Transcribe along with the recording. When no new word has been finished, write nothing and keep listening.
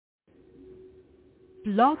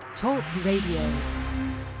Blog Talk Radio.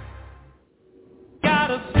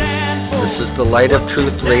 This is the Light of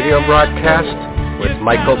Truth radio broadcast with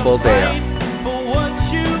Michael Boldea.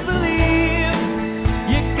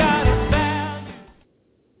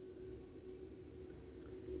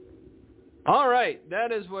 All right,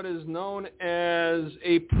 that is what is known as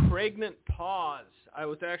a pregnant pause. I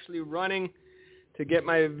was actually running to get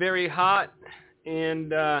my very hot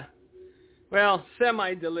and,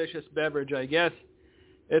 semi-delicious beverage, I guess.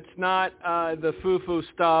 It's not the foo-foo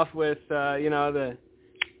stuff with, the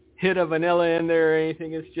hit of vanilla in there or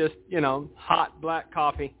anything. It's just, hot black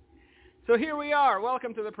coffee. So here we are.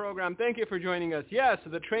 Welcome to the program. Thank you for joining us. Yes,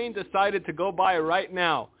 the train decided to go by right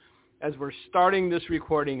now as we're starting this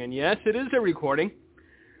recording. And yes, it is a recording.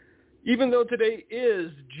 Even though today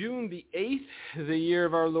is June the 8th, the year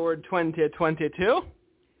of our Lord 2022,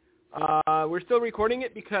 we're still recording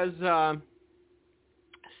it because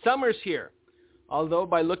summer's here. Although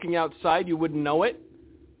by looking outside you wouldn't know it.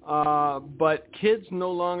 But kids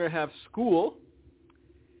no longer have school.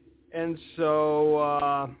 And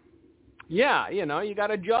so, you got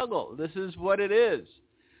to juggle. This is what it is.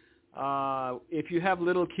 If you have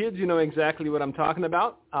little kids, you know exactly what I'm talking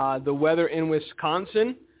about. The weather in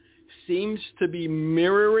Wisconsin seems to be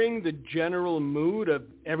mirroring the general mood of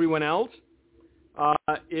everyone else.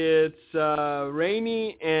 It's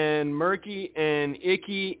rainy and murky and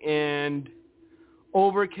icky and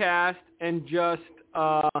overcast and just,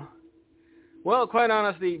 quite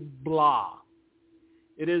honestly, blah.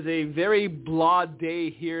 It is a very blah day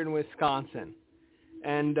here in Wisconsin.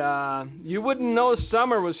 And you wouldn't know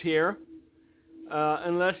summer was here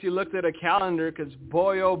unless you looked at a calendar, because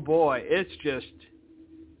boy, oh boy, it's just,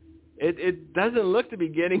 it doesn't look to be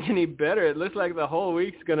getting any better. It looks like the whole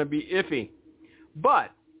week's going to be iffy.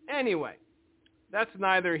 But anyway, that's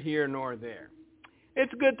neither here nor there.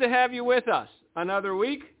 It's good to have you with us. Another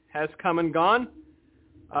week has come and gone.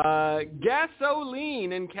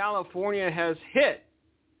 Gasoline in California has hit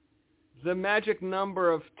the magic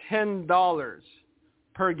number of $10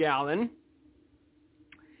 per gallon.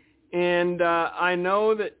 And I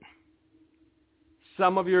know that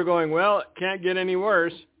some of you are going, well, it can't get any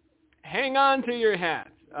worse. Hang on to your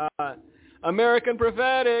hats. American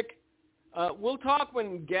Prophetic. We'll talk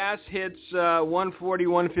when gas hits 140,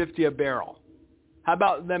 150 a barrel. How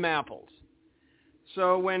about them apples?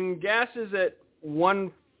 So when gas is at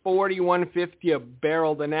 140, 150 a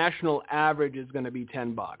barrel, the national average is going to be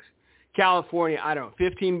 $10. California, I don't know,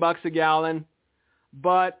 $15 a gallon.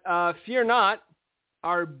 But fear not,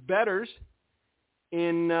 our betters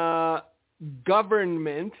in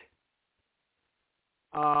government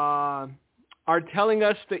are telling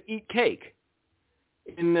us to eat cake.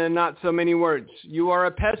 In not so many words. You are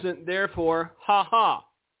a peasant, therefore,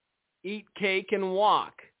 eat cake and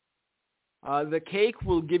walk. The cake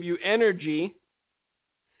will give you energy.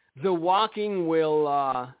 The walking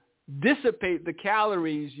will dissipate the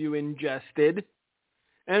calories you ingested.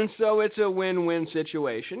 And so it's a win-win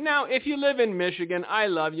situation. Now, if you live in Michigan, I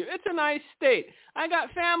love you. It's a nice state. I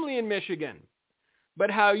got family in Michigan. But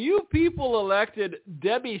how you people elected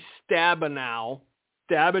Debbie Stabenow,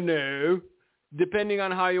 depending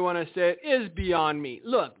on how you want to say it, is beyond me.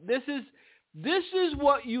 Look, this is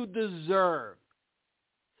what you deserve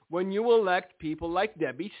when you elect people like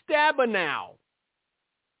Debbie Stabenow.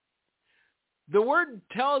 The word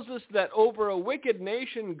tells us that over a wicked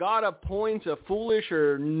nation, God appoints a foolish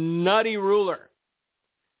or nutty ruler.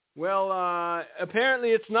 Well,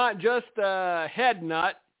 apparently it's not just a head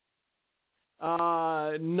nut.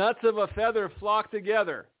 Nuts of a feather flock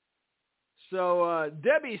together. So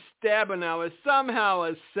Debbie Stabenow is somehow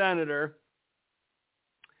a senator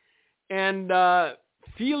and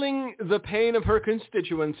feeling the pain of her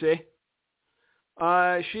constituency,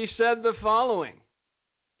 she said the following.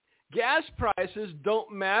 Gas prices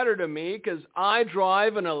don't matter to me because I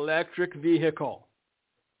drive an electric vehicle.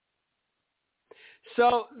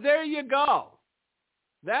 So there you go.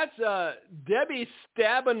 That's Debbie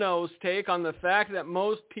Stabenow's take on the fact that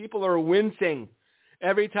most people are wincing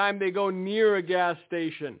every time they go near a gas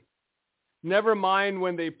station. Never mind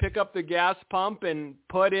when they pick up the gas pump and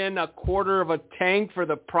put in a quarter of a tank for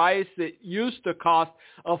the price it used to cost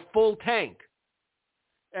a full tank.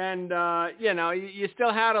 And, you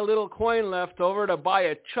still had a little coin left over to buy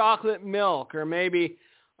a chocolate milk or maybe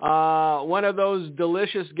one of those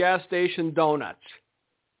delicious gas station donuts.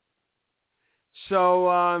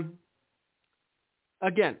 So,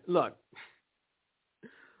 again, look.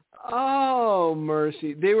 Oh,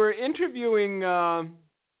 mercy. They were interviewing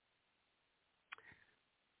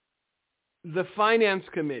the finance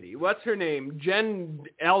committee. What's her name?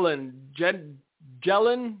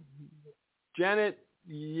 Janet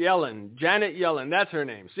Yellen. Janet Yellen. That's her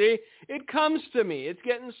name. See? It comes to me. It's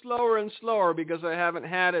getting slower and slower because I haven't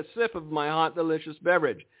had a sip of my hot, delicious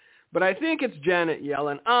beverage. But I think it's Janet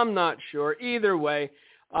Yellen. I'm not sure. Either way,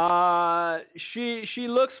 she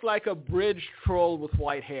looks like a bridge troll with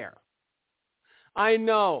white hair. I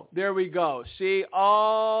know. There we go. See,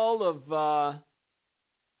 all of,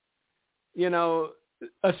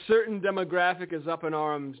 a certain demographic is up in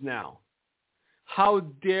arms now. How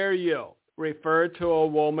dare you refer to a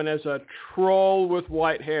woman as a troll with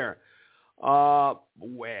white hair? Well,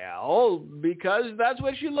 because that's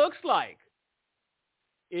what she looks like.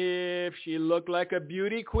 If she looked like a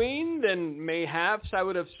beauty queen, then mayhaps I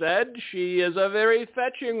would have said she is a very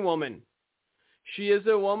fetching woman. She is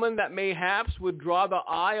a woman that mayhaps would draw the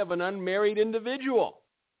eye of an unmarried individual.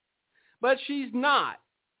 But she's not.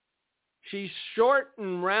 She's short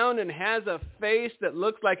and round and has a face that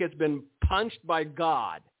looks like it's been punched by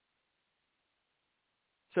God.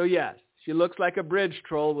 So yes, she looks like a bridge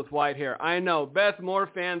troll with white hair. I know, Beth Moore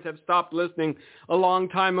fans have stopped listening a long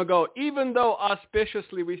time ago, even though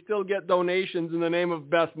auspiciously we still get donations in the name of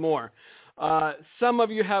Beth Moore. Some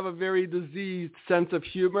of you have a very diseased sense of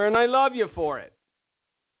humor, and I love you for it.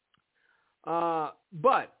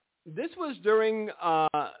 But this was during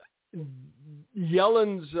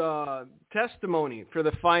Yellen's testimony for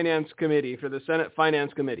the Finance Committee, for the Senate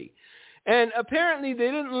Finance Committee. And apparently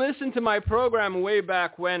they didn't listen to my program way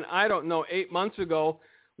back when, 8 months ago,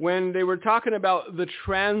 when they were talking about the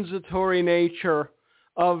transitory nature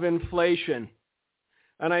of inflation.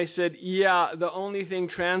 And I said, yeah, the only thing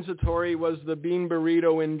transitory was the bean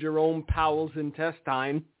burrito in Jerome Powell's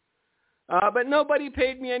intestine. But nobody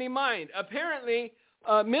paid me any mind. Apparently,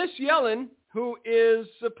 Miss Yellen, who is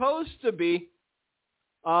supposed to be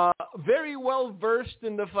very well versed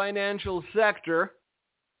in the financial sector,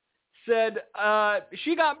 said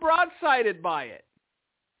she got broadsided by it.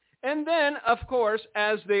 And then, of course,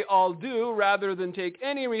 as they all do, rather than take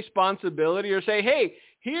any responsibility or say, hey,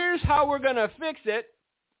 here's how we're going to fix it,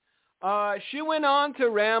 she went on to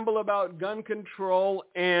ramble about gun control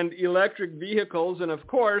and electric vehicles. And, of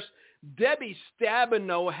course, Debbie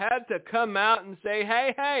Stabenow had to come out and say,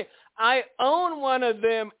 hey, I own one of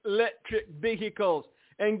them electric vehicles.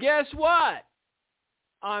 And guess what?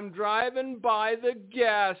 I'm driving by the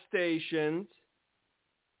gas stations,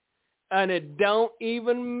 and it don't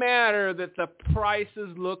even matter that the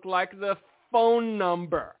prices look like the phone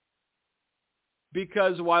number.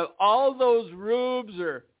 Because while all those rubes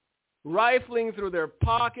are rifling through their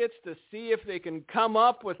pockets to see if they can come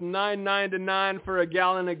up with $9.99 for a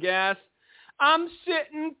gallon of gas, I'm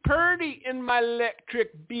sitting purty in my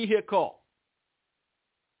electric vehicle.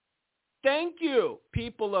 Thank you,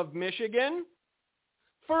 people of Michigan,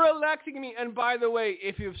 for electing me. And by the way,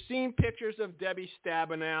 if you've seen pictures of Debbie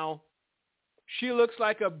Stabenow, she looks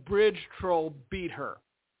like a bridge troll beat her.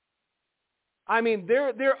 I mean,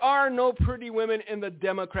 there are no pretty women in the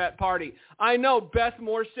Democrat Party. I know Beth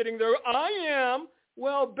Moore sitting there. I am.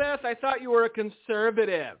 Well, Beth, I thought you were a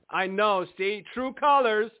conservative. I know. See, true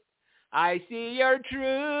colors. I see your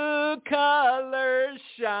true colors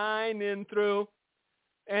shining through.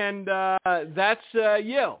 And that's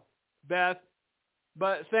you, Beth.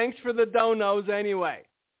 But thanks for the donos anyway.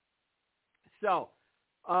 So,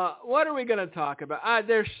 what are we going to talk about?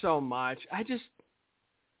 There's so much.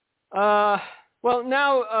 Now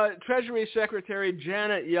Treasury Secretary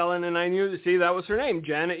Janet Yellen, and I knew to see that was her name,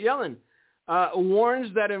 Janet Yellen,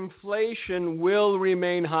 warns that inflation will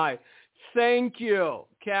remain high. Thank you,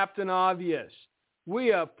 Captain Obvious.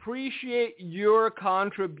 We appreciate your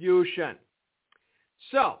contribution.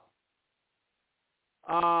 So,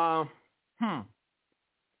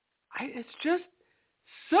 it's just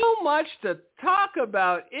so much to talk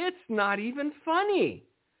about. It's not even funny.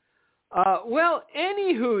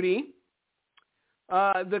 Any hootie,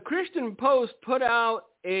 the Christian Post put out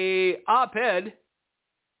a op-ed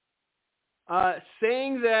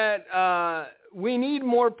saying that we need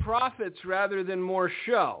more profits rather than more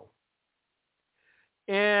show.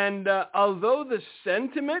 And although the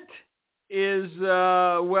sentiment is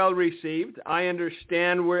well received, I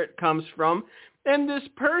understand where it comes from. And this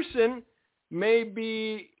person may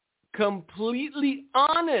be completely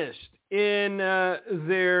honest in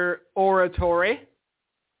their oratory.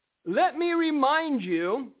 Let me remind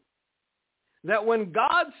you that when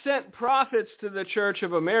God sent prophets to the Church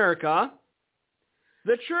of America,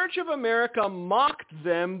 the Church of America mocked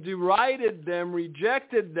them, derided them,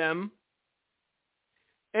 rejected them,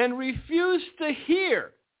 and refused to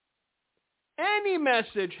hear any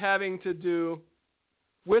message having to do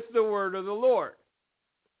with the word of the Lord.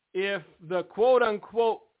 If the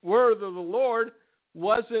quote-unquote word of the Lord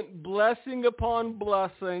wasn't blessing upon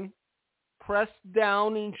blessing, pressed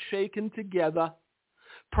down and shaken together,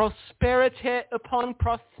 prosperity upon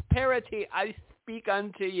prosperity I speak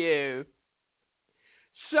unto you.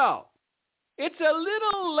 So, it's a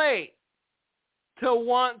little late to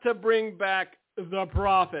want to bring back the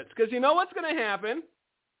prophets, because you know what's going to happen?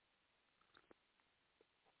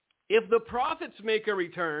 If the prophets make a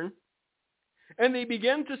return and they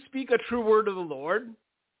begin to speak a true word of the Lord,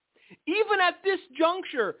 even at this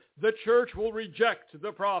juncture, the church will reject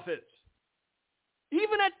the prophets.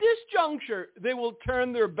 Even at this juncture, they will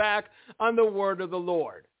turn their back on the word of the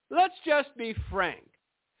Lord. Let's just be frank.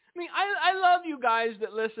 I mean, I love you guys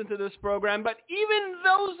that listen to this program, but even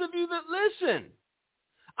those of you that listen,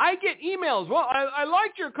 I get emails. Well, I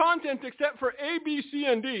liked your content except for A, B, C,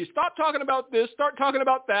 and D. Stop talking about this. Start talking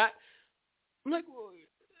about that. I'm like, well,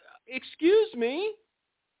 excuse me?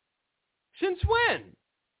 Since when?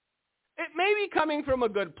 It may be coming from a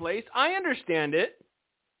good place. I understand it.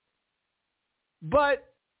 But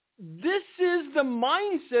this is the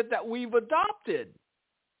mindset that we've adopted.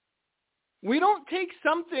 We don't take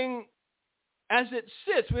something as it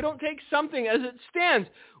sits. We don't take something as it stands.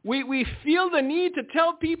 We feel the need to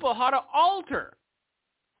tell people how to alter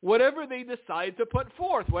whatever they decide to put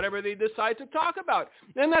forth, whatever they decide to talk about.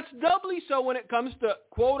 And that's doubly so when it comes to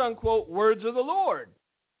quote-unquote words of the Lord.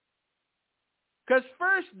 Because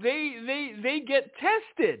first, they get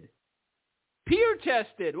tested, peer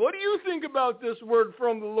tested. What do you think about this word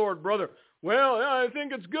from the Lord, brother? Well, I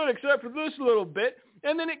think it's good except for this little bit.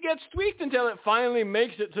 And then it gets tweaked until it finally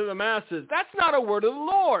makes it to the masses. That's not a word of the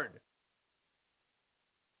Lord.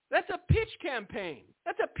 That's a pitch campaign.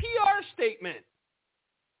 That's a PR statement.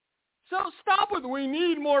 So stop with, we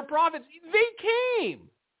need more prophets. They came.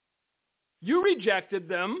 You rejected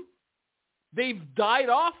them. They've died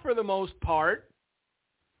off for the most part.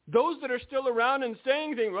 Those that are still around and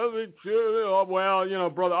saying things, well, you know,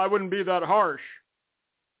 brother, I wouldn't be that harsh.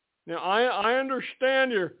 Now, I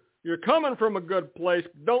understand you're coming from a good place.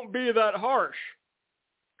 Don't be that harsh.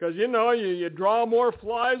 Because, you know, you draw more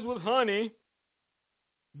flies with honey.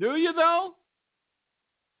 Do you, though?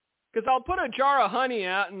 Because I'll put a jar of honey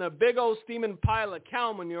out in a big old steaming pile of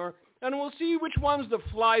cow manure, and we'll see which ones the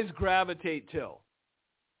flies gravitate to.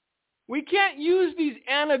 We can't use these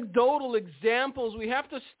anecdotal examples. We have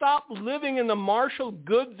to stop living in the Marshall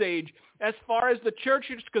goods age as far as the church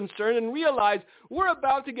is concerned and realize we're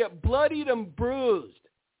about to get bloodied and bruised.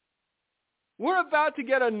 We're about to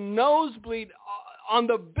get a nosebleed on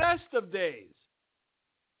the best of days.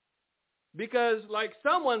 Because like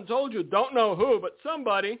someone told you, don't know who, but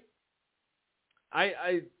somebody,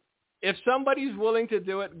 if somebody's willing to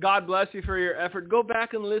do it, God bless you for your effort. Go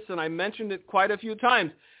back and listen. I mentioned it quite a few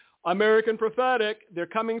times. American Prophetic, they're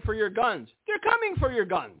coming for your guns. They're coming for your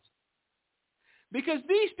guns. Because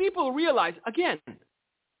these people realize, again,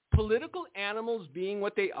 political animals being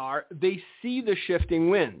what they are, they see the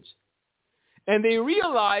shifting winds. And they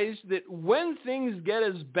realize that when things get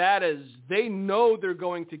as bad as they know they're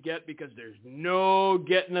going to get because there's no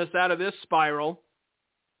getting us out of this spiral,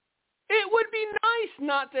 it would be nice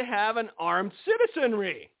not to have an armed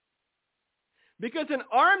citizenry. Because an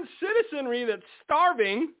armed citizenry that's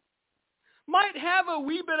starving might have a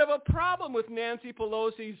wee bit of a problem with Nancy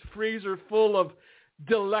Pelosi's freezer full of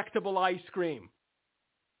delectable ice cream.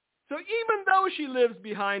 So even though she lives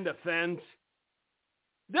behind a fence,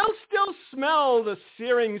 they'll still smell the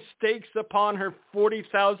searing steaks upon her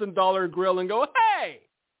 $40,000 grill and go, hey,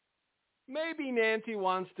 maybe Nancy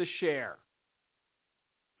wants to share.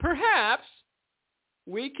 Perhaps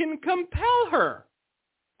we can compel her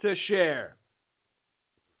to share.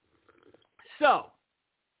 So,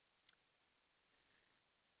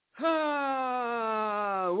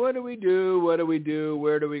 what do we do? What do we do?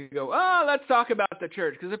 Where do we go? Let's talk about the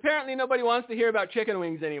church, because apparently nobody wants to hear about chicken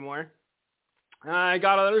wings anymore. I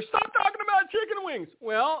got to stop talking about chicken wings.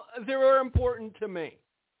 Well, they were important to me.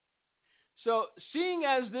 So seeing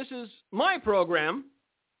as this is my program,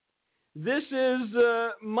 this is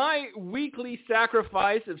my weekly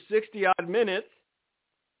sacrifice of 60-odd minutes,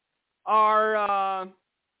 our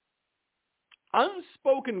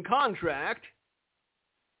unspoken contract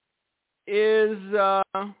is that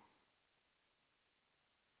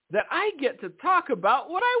I get to talk about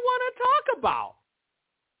what I want to talk about.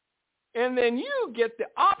 And then you get the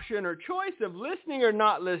option or choice of listening or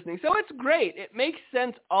not listening. So it's great. It makes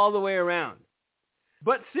sense all the way around.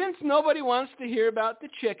 But since nobody wants to hear about the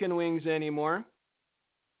chicken wings anymore,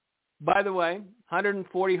 by the way, $140,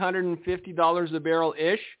 $150 a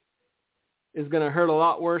barrel-ish is going to hurt a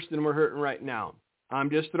lot worse than we're hurting right now. I'm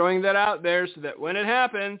just throwing that out there so that when it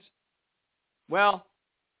happens, well,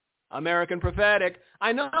 American Prophetic.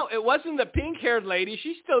 I know it wasn't the pink-haired lady.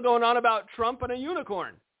 She's still going on about Trump and a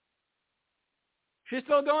unicorn. She's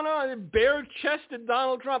still going on bare-chested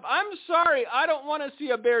Donald Trump. I'm sorry, I don't want to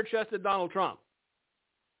see a bare-chested Donald Trump.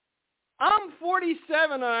 I'm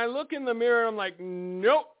 47 and I look in the mirror and I'm like,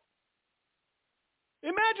 nope.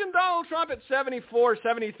 Imagine Donald Trump at 74,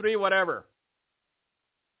 73, whatever.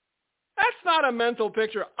 That's not a mental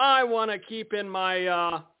picture I want to keep in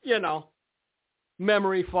my,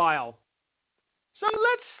 memory file. So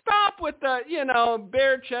let's stop with the,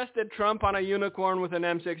 bare-chested Trump on a unicorn with an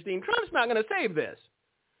M16. Trump's not going to save this.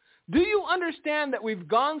 Do you understand that we've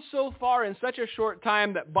gone so far in such a short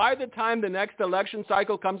time that by the time the next election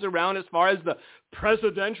cycle comes around, as far as the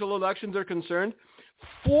presidential elections are concerned,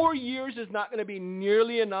 4 years is not going to be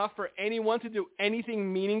nearly enough for anyone to do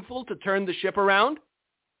anything meaningful to turn the ship around?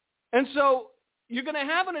 And so you're going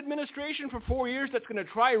to have an administration for 4 years that's going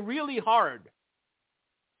to try really hard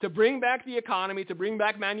to bring back the economy, to bring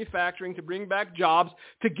back manufacturing, to bring back jobs,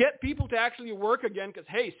 to get people to actually work again because,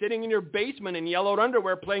 hey, sitting in your basement in yellowed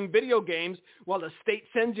underwear playing video games while the state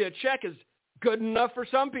sends you a check is good enough for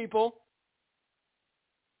some people.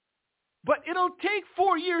 But it'll take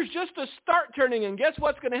 4 years just to start turning, and guess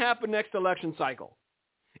what's going to happen next election cycle?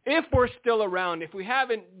 If we're still around, if we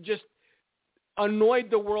haven't just annoyed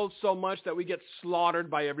the world so much that we get slaughtered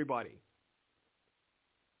by everybody.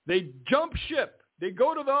 They jump ship. They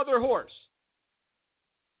go to the other horse.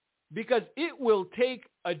 Because it will take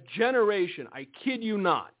a generation, I kid you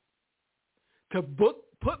not, to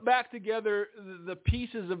put back together the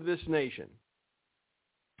pieces of this nation.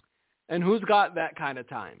 And who's got that kind of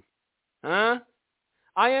time? Huh?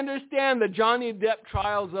 I understand the Johnny Depp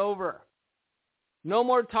trial's over. No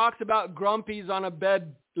more talks about grumpies on a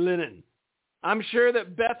bed linen. I'm sure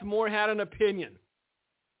that Beth Moore had an opinion.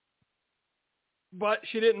 But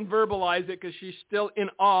she didn't verbalize it because she's still in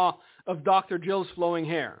awe of Dr. Jill's flowing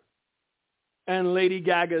hair and Lady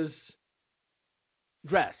Gaga's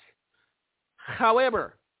dress.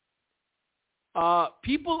 However,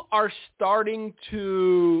 people are starting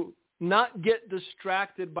to not get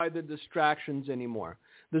distracted by the distractions anymore.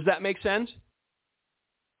 Does that make sense?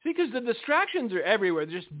 See, because the distractions are everywhere.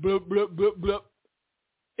 They're just bloop, bloop, bloop, bloop.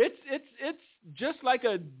 It's just like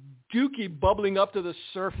a dookie bubbling up to the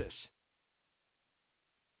surface.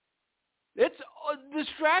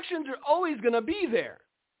 Distractions are always going to be there.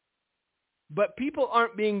 But people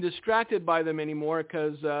aren't being distracted by them anymore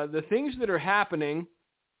because the things that are happening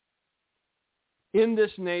in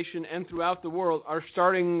this nation and throughout the world are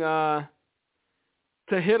starting to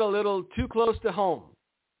hit a little too close to home.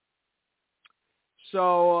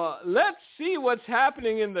 So let's see what's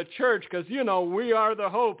happening in the church because, we are the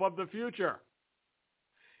hope of the future.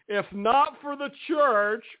 If not for the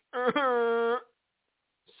church,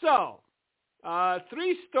 So,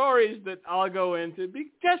 3 stories that I'll go into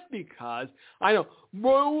just because. I know,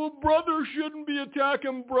 well, brother shouldn't be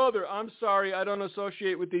attacking brother. I'm sorry, I don't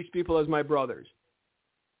associate with these people as my brothers.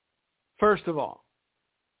 First of all,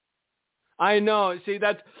 I know, see,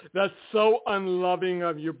 that's so unloving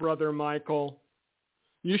of you, Brother Michael.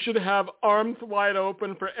 You should have arms wide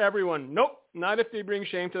open for everyone. Nope, not if they bring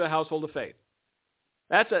shame to the household of faith.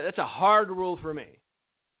 That's a hard rule for me.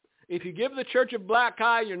 If you give the Church a black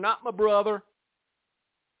eye, you're not my brother.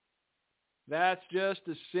 That's just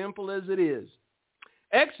as simple as it is.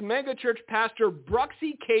 Ex-megachurch pastor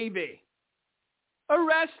Bruxy Cavey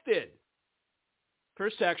arrested for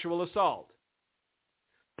sexual assault.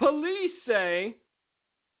 Police say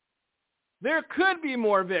there could be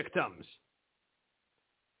more victims.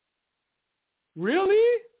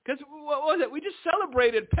 Really? Because what was it? We just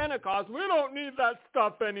celebrated Pentecost. We don't need that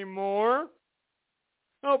stuff anymore.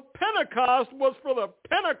 No, Pentecost was for the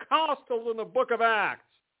Pentecostals in the book of Acts.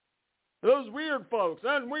 Those weird folks.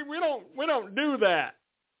 And we don't do that.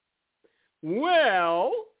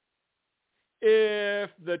 Well, if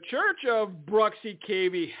the church of Bruxy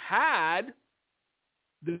Cavey had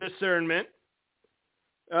the discernment,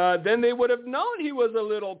 then they would have known he was a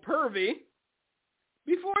little pervy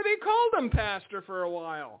before they called him pastor for a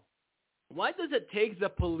while. Why does it take the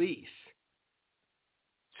police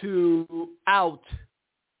to out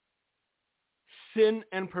sin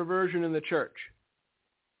and perversion in the church?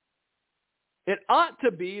 It ought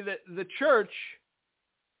to be that the church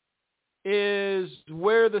is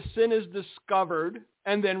where the sin is discovered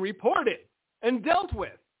and then reported and dealt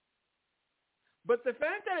with. But the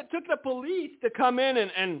fact that it took the police to come in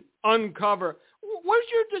and uncover, where's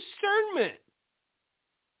your discernment?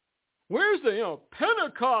 Where's the,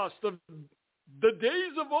 Pentecost of the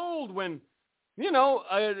days of old when,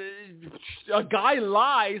 a guy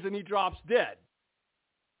lies and he drops dead?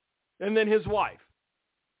 And then his wife.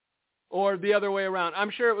 or the other way around.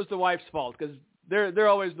 I'm sure it was the wife's fault because they're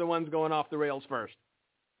always the ones going off the rails first.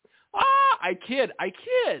 I kid.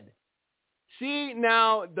 See,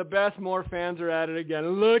 now the Beth Moore fans are at it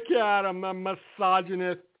again. Look at him, a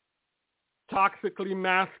misogynist, toxically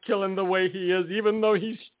masculine the way he is. Even though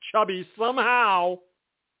he's chubby, somehow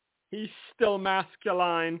he's still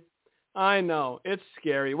masculine. I know. It's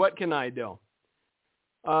scary. What can I do?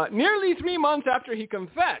 Nearly 3 months after he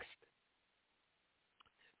confessed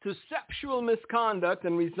to sexual misconduct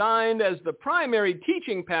and resigned as the primary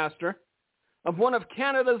teaching pastor of one of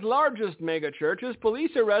Canada's largest megachurches,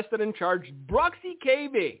 police arrested and charged Broxy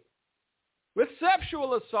KV with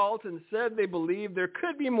sexual assault and said they believe there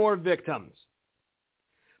could be more victims.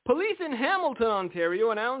 Police in Hamilton,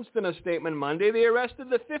 Ontario announced in a statement Monday they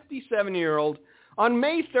arrested the 57-year-old on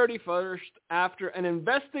May 31st after an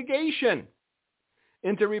investigation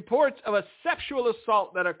into reports of a sexual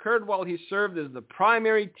assault that occurred while he served as the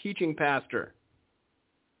primary teaching pastor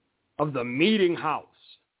of the Meeting House.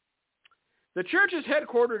 The church is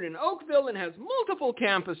headquartered in Oakville and has multiple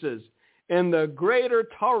campuses in the Greater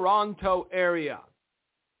Toronto area.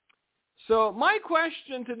 So my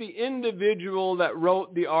question to the individual that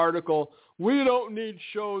wrote the article, we don't need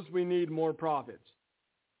shows, we need more prophets.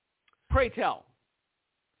 Pray tell,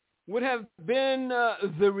 would have been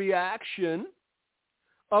the reaction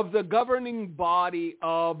of the governing body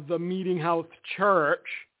of the Meeting House Church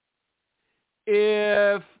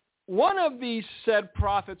if one of these said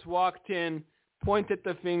prophets walked in, pointed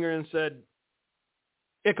the finger and said,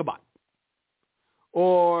 Ichabod,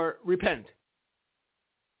 or repent?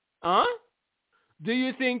 Do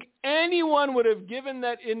you think anyone would have given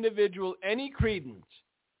that individual any credence?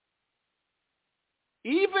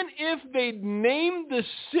 Even if they'd named the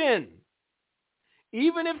sin,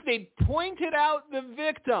 even if they'd pointed out the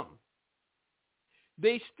victim,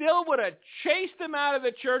 they still would have chased him out of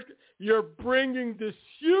the church. You're bringing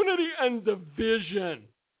disunity and division.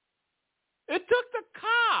 It took the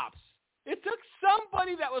cops. It took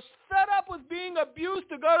somebody that was fed up with being abused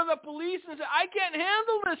to go to the police and say, I can't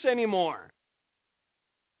handle this anymore.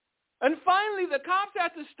 And finally, the cops had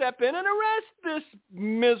to step in and arrest this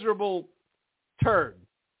miserable turd.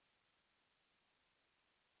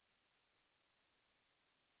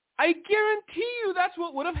 I guarantee you that's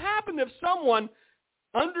what would have happened if someone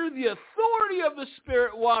under the authority of the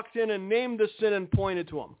Spirit walked in and named the sin and pointed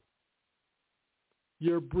to him.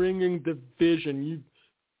 You're bringing division.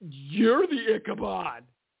 You're the Ichabod.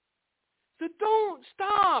 So don't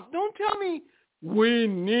stop. Don't tell me we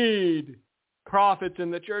need prophets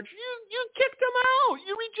in the church. You kicked them out.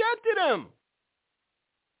 You rejected them.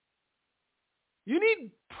 You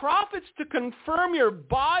need prophets to confirm your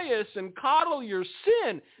bias and coddle your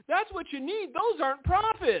sin. That's what you need. Those aren't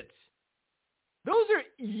prophets. Those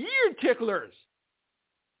are ear ticklers.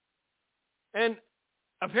 And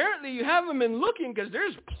apparently you haven't been looking because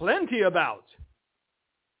there's plenty about.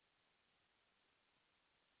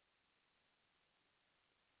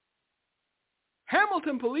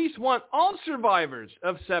 Hamilton police want all survivors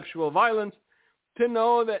of sexual violence to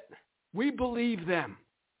know that we believe them.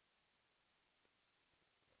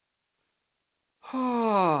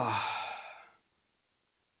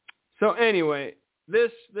 So anyway,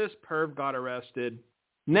 this perv got arrested.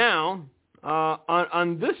 Now,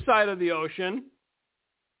 on this side of the ocean,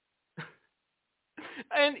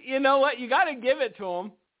 and you know what? You got to give it to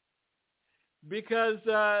him because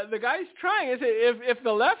the guy's trying. If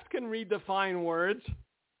the left can redefine words,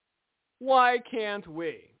 why can't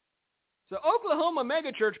we? So Oklahoma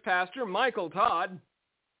megachurch pastor Michael Todd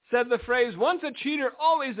said the phrase, once a cheater,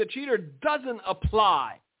 always a cheater, doesn't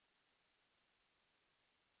apply.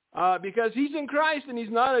 Because he's in Christ and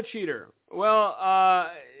he's not a cheater. Well,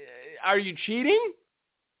 are you cheating?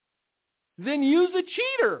 Then use a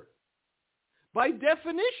cheater. By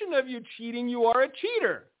definition of you cheating, you are a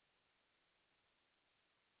cheater.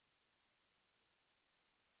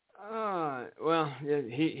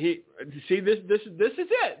 He see this is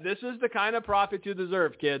it. This is the kind of prophet you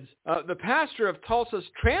deserve, kids. The pastor of Tulsa's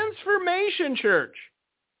Transformation Church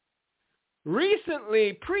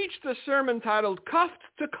recently preached a sermon titled "Cuffed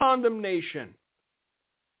to Condemnation."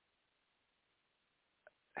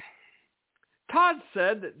 Todd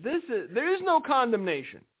said that there is no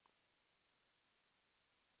condemnation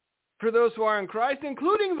for those who are in Christ,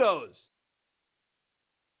 including those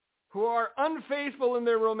who are unfaithful in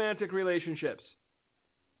their romantic relationships.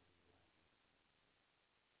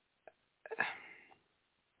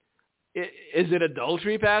 Is it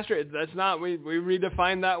adultery, Pastor? That's not, we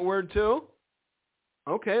redefine that word too?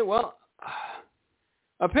 Okay, well,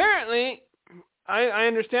 apparently, I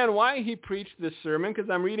understand why he preached this sermon, because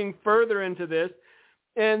I'm reading further into this.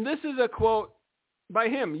 And this is a quote by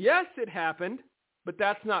him. Yes, it happened, but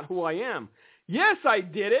that's not who I am. Yes, I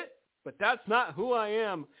did it, but that's not who I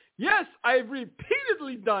am. Yes, I've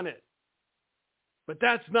repeatedly done it, but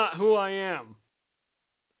that's not who I am.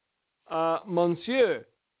 Monsieur,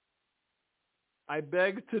 I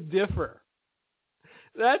beg to differ.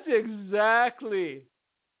 That's exactly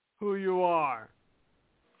who you are.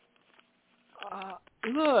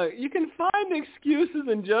 Look, you can find excuses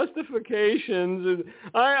and justifications.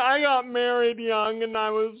 I got married young and I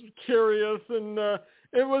was curious and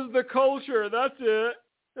it was the culture. That's it.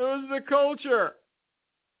 It was the culture.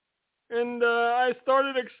 And I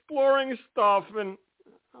started exploring stuff and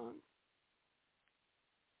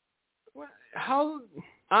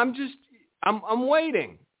I'm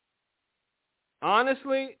waiting.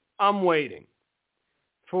 Honestly, I'm waiting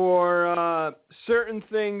for certain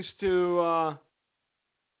things to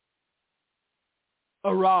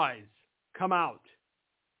arise, come out,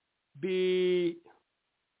 be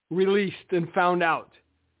released and found out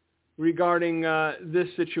regarding this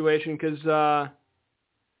situation, because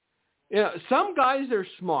some guys are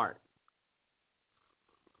smart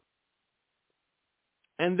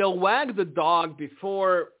and they'll wag the dog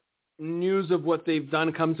before news of what they've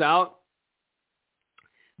done comes out.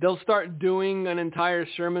 They'll start doing an entire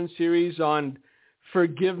sermon series on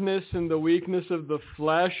forgiveness and the weakness of the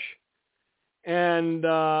flesh and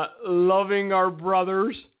loving our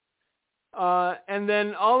brothers. And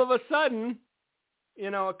then all of a sudden,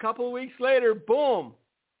 a couple of weeks later, boom,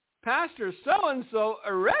 Pastor so-and-so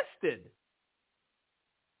arrested.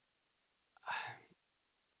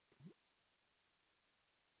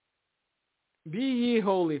 Be ye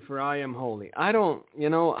holy, for I am holy. I don't,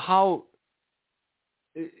 how...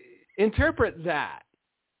 Interpret that,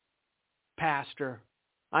 Pastor.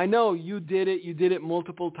 I know you did it. You did it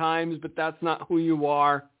multiple times, but that's not who you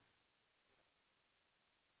are.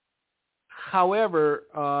 However,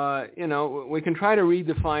 we can try to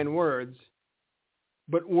redefine words,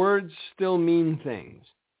 but words still mean things.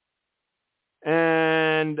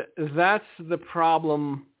 And that's the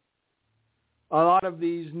problem a lot of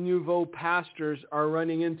these nouveau pastors are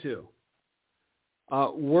running into.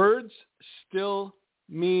 Words still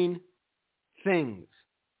mean things.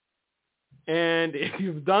 And if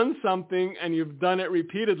you've done something and you've done it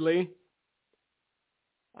repeatedly,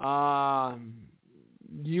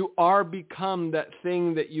 you are become that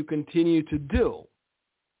thing that you continue to do.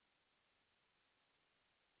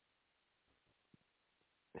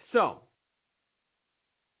 So,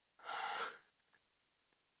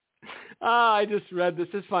 I just read this.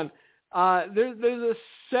 It's fun. There's a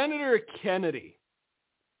Senator Kennedy.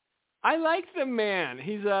 I like the man.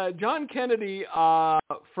 He's John Kennedy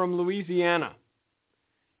from Louisiana.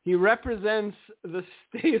 He represents the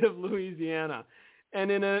state of Louisiana. And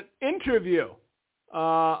in an interview,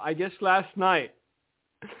 I guess last night,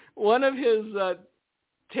 one of his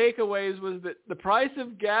takeaways was that the price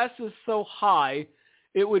of gas is so high,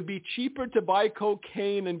 it would be cheaper to buy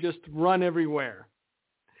cocaine and just run everywhere.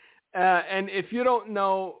 And if you don't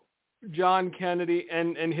know John Kennedy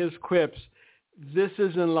and his quips, this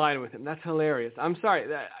is in line with him. That's hilarious. I'm sorry.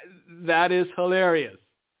 That is hilarious.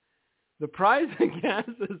 The price of gas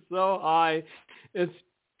is so high, it's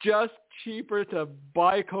just cheaper to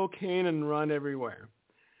buy cocaine and run everywhere.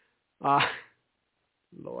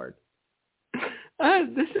 Lord. This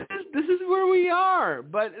is where we are.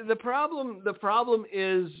 But the problem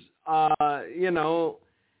is,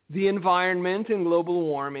 the environment and global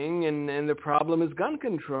warming, and the problem is gun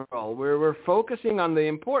control. We're focusing on the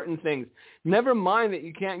important things. Never mind that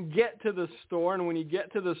you can't get to the store, and when you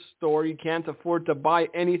get to the store, you can't afford to buy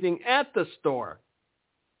anything at the store.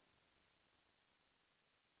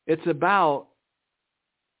 It's about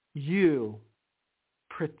you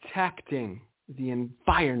protecting the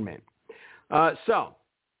environment. So,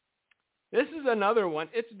 this is another one.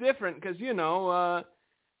 It's different because,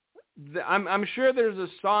 I'm sure there's a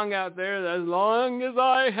song out there that as long as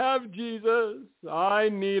I have Jesus, I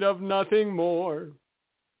need of nothing more.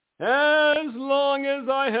 As long as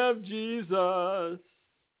I have Jesus,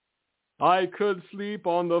 I could sleep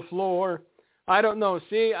on the floor. I don't know.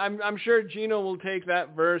 See, I'm sure Gino will take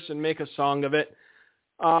that verse and make a song of it.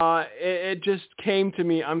 It just came to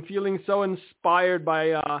me. I'm feeling so inspired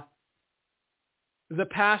by the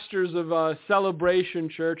pastors of Celebration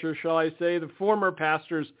Church, or shall I say the former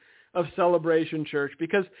pastors of Celebration Church,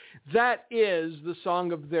 because that is the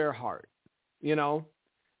song of their heart.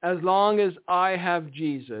 As long as I have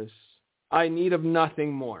Jesus, I need of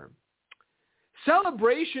nothing more.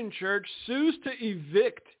 Celebration Church sues to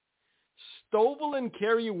evict Stovall and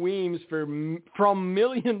Carrie Weems from $1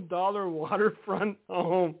 million waterfront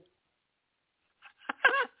home.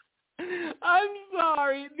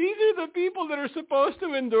 sorry. These are the people that are supposed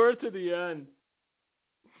to endure to the end.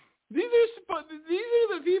 These are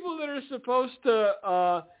the people that are supposed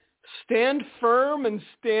to stand firm and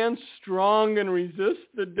stand strong and resist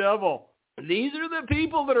the devil. These are the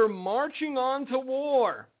people that are marching on to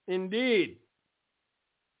war. Indeed.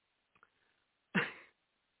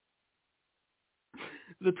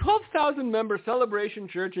 The 12,000-member Celebration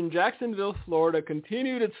Church in Jacksonville, Florida,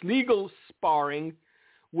 continued its legal sparring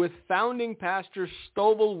with founding pastor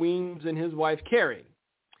Stovall Weems and his wife Carrie,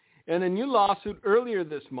 in a new lawsuit earlier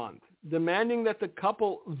this month, demanding that the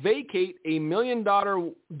couple vacate a $1 million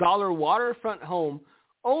waterfront home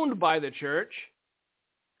owned by the church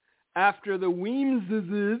after the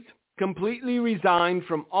Weemses completely resigned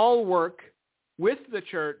from all work with the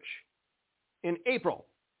church in April.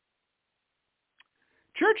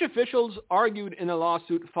 Church officials argued in a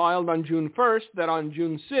lawsuit filed on June 1st that on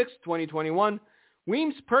June 6, 2021,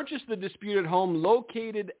 Weems purchased the disputed home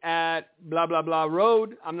located at blah, blah, blah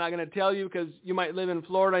road. I'm not going to tell you because you might live in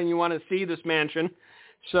Florida and you want to see this mansion.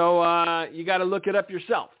 So you got to look it up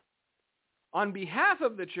yourself. On behalf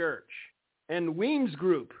of the church and Weems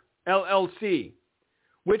Group, LLC,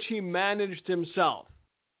 which he managed himself.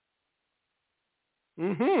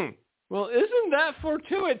 Well, isn't that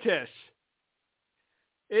fortuitous?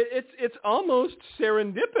 It's almost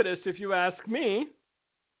serendipitous, if you ask me.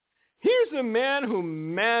 Here's a man who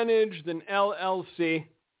managed an LLC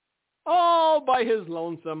all by his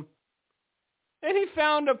lonesome, and he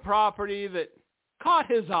found a property that caught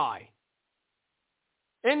his eye.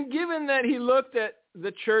 And given that he looked at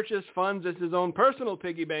the church's funds as his own personal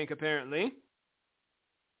piggy bank, apparently,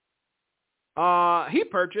 he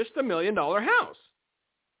purchased a $1 million house.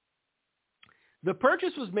 The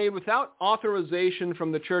purchase was made without authorization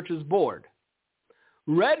from the church's board.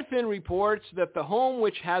 Redfin reports that the home,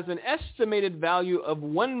 which has an estimated value of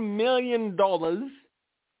 $1 million,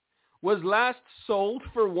 was last sold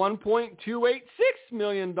for $1.286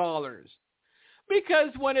 million. Because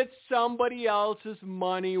when it's somebody else's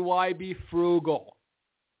money, why be frugal?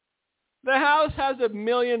 The house has a $1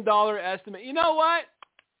 million estimate. You know what?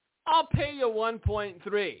 I'll pay you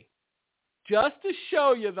 1.3 just to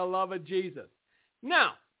show you the love of Jesus.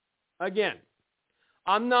 Now, again,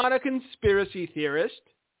 I'm not a conspiracy theorist,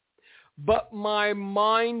 but my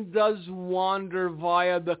mind does wander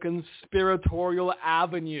via the conspiratorial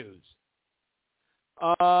avenues.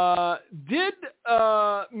 Did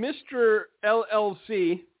Mr.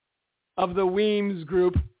 LLC of the Weems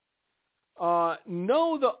Group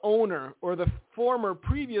know the owner or the former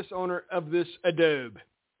previous owner of this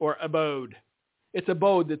abode? It's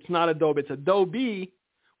abode. It's not adobe. It's adobe,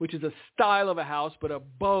 which is a style of a house, but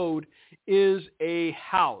abode is a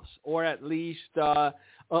house, or at least a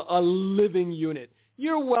living unit.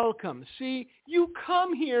 You're welcome. See, you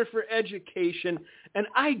come here for education, and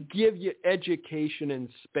I give you education in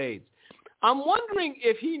spades. I'm wondering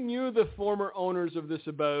if he knew the former owners of this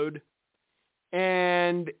abode,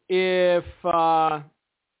 and if, not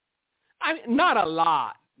a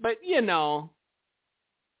lot, but, $100,000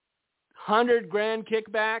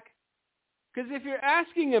 kickback. Because if you're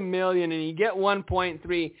asking $1 million and you get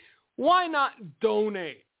 1.3, why not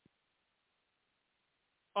donate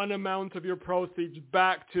an amount of your proceeds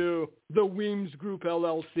back to the Weems Group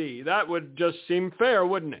LLC? That would just seem fair,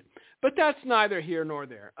 wouldn't it? But that's neither here nor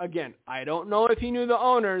there. Again, I don't know if he knew the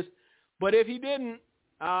owners, but if he didn't,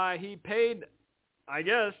 he paid, I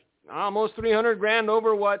guess, almost $300,000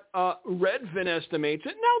 over what Redfin estimates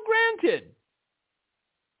it. Now, granted,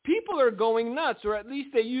 people are going nuts, or at least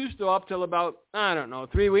they used to up till about,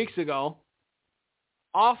 3 weeks ago,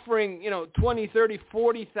 offering, 20, 30,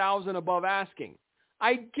 40,000 above asking.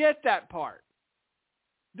 I get that part.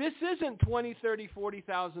 This isn't $20, $30,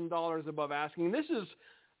 $40,000 above asking. This is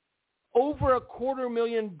over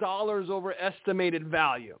 $250,000 over estimated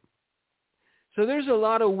value. So there's a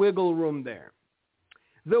lot of wiggle room there.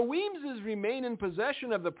 The Weemses remain in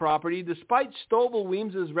possession of the property despite Stovall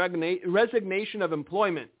Weems's resignation of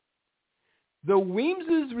employment. The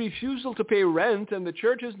Weemses' refusal to pay rent and the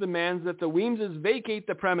church's demands that the Weemses vacate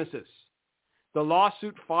the premises. The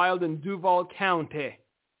lawsuit filed in Duval County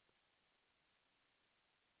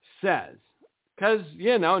says, because,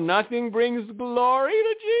 nothing brings glory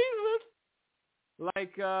to Jesus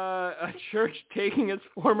like a church taking its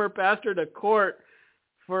former pastor to court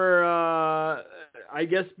for, I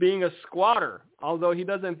guess, being a squatter, although he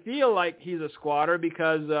doesn't feel like he's a squatter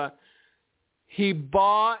because he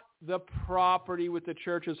bought the property with the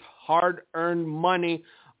church's hard-earned money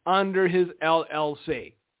under his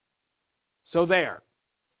LLC. So there.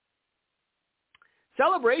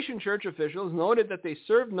 Celebration Church officials noted that they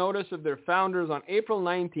served notice of their founders on April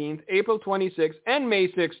 19th, April 26th, and May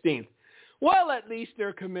 16th. Well, at least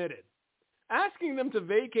they're committed, asking them to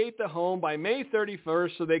vacate the home by May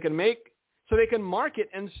 31st so they can market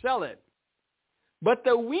and sell it. But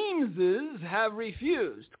the Weemses have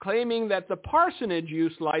refused, claiming that the parsonage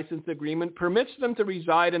use license agreement permits them to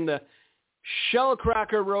reside in the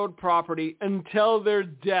Shellcracker Road property until their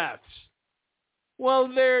deaths.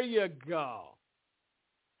 Well, there you go.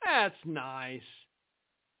 That's nice.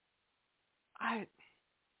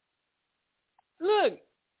 Look,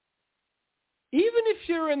 even if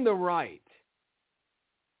you're in the right,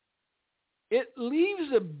 it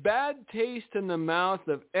leaves a bad taste in the mouth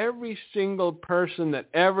of every single person that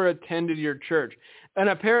ever attended your church. And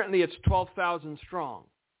apparently it's 12,000 strong.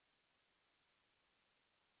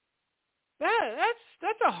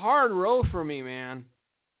 That's a hard row for me, man.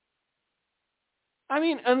 I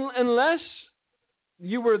mean, unless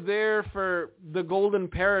you were there for the golden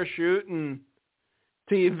parachute and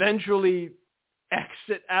to eventually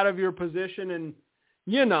exit out of your position and,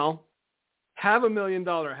 have $1 million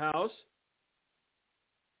house,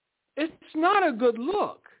 it's not a good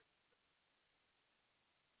look.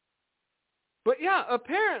 But yeah,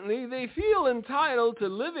 apparently they feel entitled to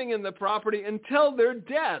living in the property until their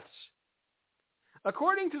deaths.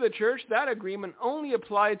 According to the church, that agreement only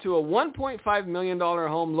applied to a $1.5 million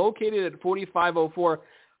home located at 4504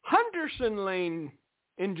 Henderson Lane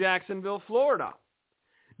in Jacksonville, Florida.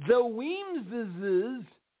 The Weemses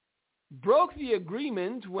broke the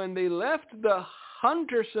agreement when they left the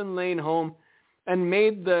Henderson Lane home and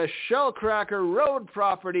made the Shellcracker Road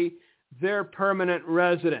property their permanent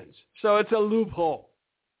residence. So it's a loophole.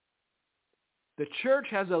 The church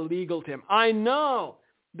has a legal team. I know.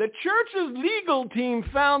 The church's legal team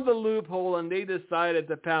found the loophole and they decided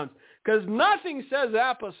to pounce. Because nothing says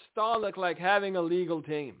apostolic like having a legal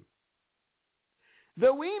team. The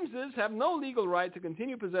Weemses have no legal right to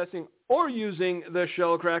continue possessing or using the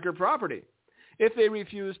Shellcracker property. If they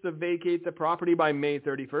refuse to vacate the property by May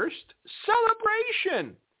 31st,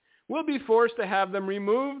 Celebration will be forced to have them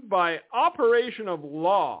removed by operation of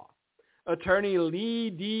law. Attorney Lee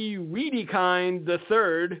D. Wiedekind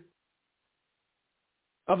III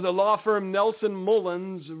of the law firm Nelson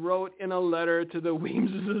Mullins wrote in a letter to the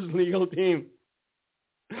Weemses' legal team.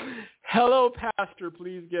 Hello, pastor,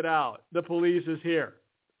 please get out. The police is here.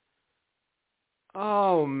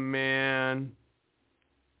 Oh, man.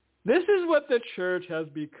 This is what the church has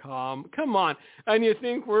become. Come on. And you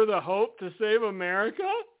think we're the hope to save America?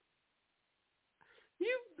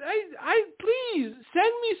 Please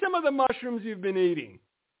send me some of the mushrooms you've been eating.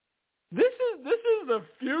 This is the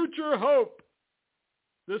future hope.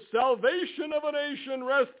 The salvation of a nation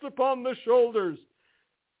rests upon the shoulders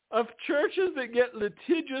of churches that get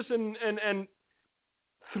litigious and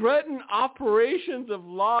threaten operations of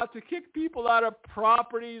law to kick people out of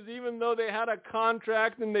properties even though they had a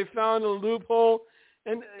contract and they found a loophole.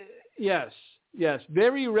 And yes,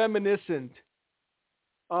 very reminiscent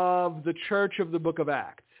of the church of the book of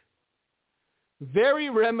Acts. Very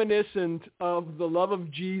reminiscent of the love of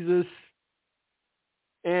Jesus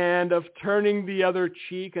and of turning the other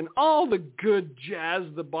cheek and all the good jazz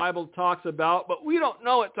the Bible talks about, but we don't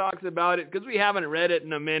know it talks about it because we haven't read it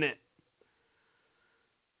in a minute.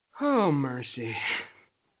 Oh, mercy.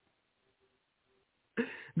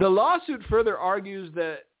 The lawsuit further argues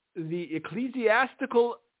that the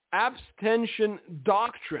ecclesiastical abstention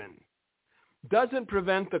doctrine doesn't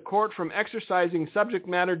prevent the court from exercising subject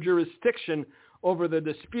matter jurisdiction over the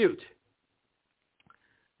dispute,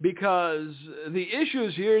 because the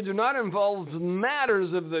issues here do not involve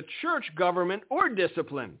matters of the church government or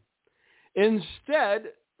discipline. Instead,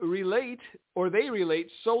 they relate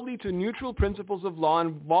solely to neutral principles of law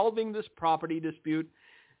involving this property dispute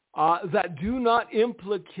that do not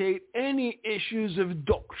implicate any issues of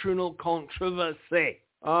doctrinal controversy.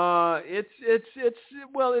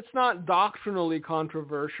 It's not doctrinally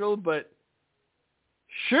controversial, but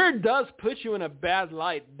sure does put you in a bad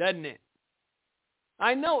light, doesn't it?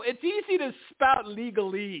 I know, it's easy to spout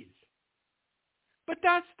legalese. But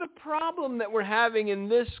that's the problem that we're having in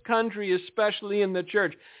this country, especially in the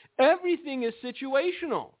church. Everything is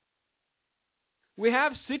situational. We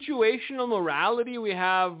have situational morality. We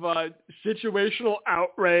have situational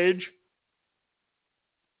outrage.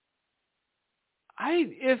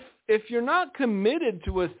 If you're not committed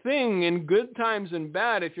to a thing in good times and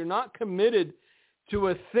bad, if you're not committed to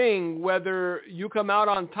a thing, whether you come out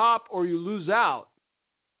on top or you lose out,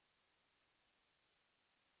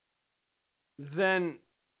 then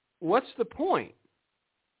what's the point?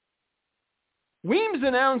 Weems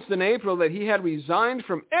announced in April that he had resigned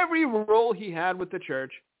from every role he had with the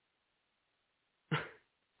church,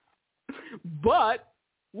 but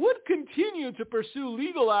would continue to pursue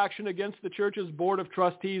legal action against the church's board of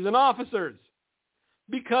trustees and officers.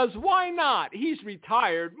 Because why not? He's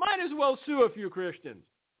retired. Might as well sue a few Christians.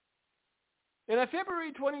 In a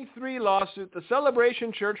February 23 lawsuit, the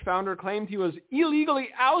Celebration Church founder claimed he was illegally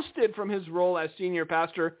ousted from his role as senior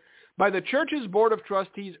pastor by the church's board of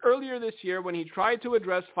trustees earlier this year when he tried to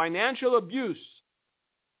address financial abuse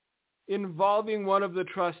involving one of the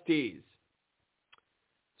trustees.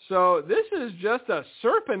 So this is just a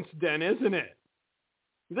serpent's den, isn't it?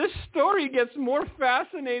 This story gets more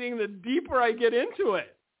fascinating the deeper I get into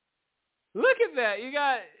it. Look at that.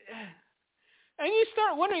 And you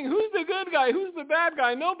start wondering, who's the good guy? Who's the bad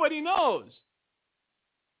guy? Nobody knows.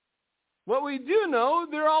 What we do know,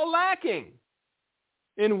 they're all lacking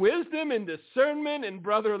in wisdom, in discernment, in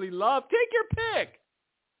brotherly love. Take your pick.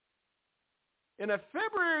 In a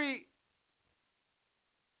February...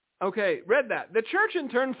 Okay, read that. The church in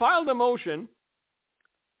turn filed a motion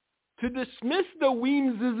to dismiss the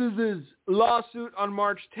Weems' lawsuit on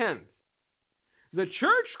March 10th. The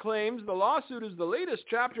church claims the lawsuit is the latest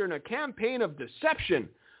chapter in a campaign of deception,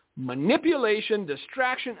 manipulation,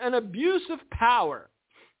 distraction, and abuse of power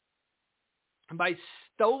by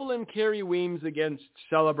Stovall and Kerry Weems against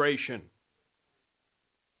Celebration.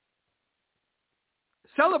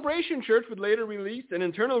 Celebration Church would later release an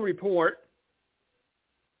internal report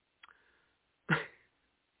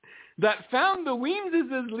that found the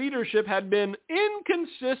Weems' leadership had been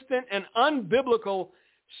inconsistent and unbiblical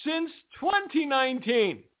since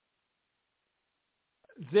 2019.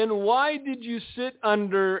 Then why did you sit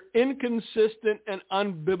under inconsistent and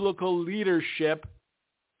unbiblical leadership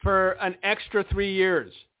for an extra 3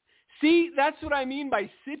 years? See, that's what I mean by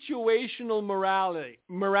situational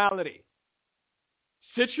morality.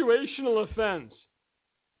 Situational offense.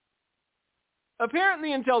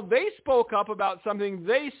 Apparently, until they spoke up about something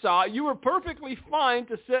they saw, you were perfectly fine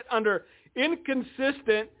to sit under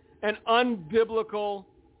inconsistent and unbiblical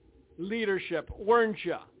leadership, weren't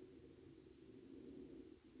you?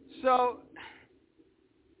 So,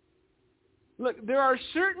 look, there are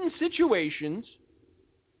certain situations,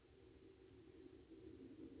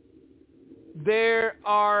 there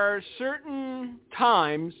are certain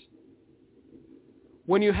times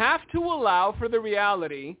when you have to allow for the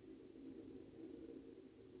reality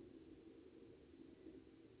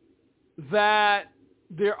that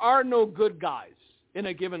there are no good guys in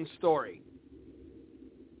a given story.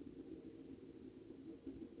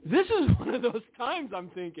 This is one of those times I'm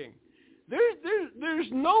thinking, there's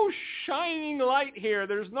no shining light here.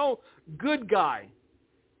 There's no good guy.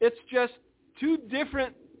 It's just two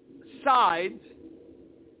different sides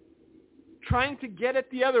trying to get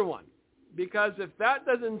at the other one. Because if that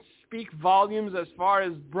doesn't speak volumes as far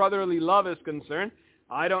as brotherly love is concerned,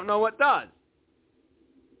 I don't know what does.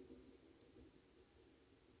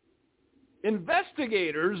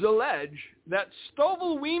 Investigators allege that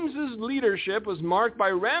Stovall Weems' leadership was marked by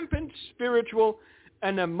rampant spiritual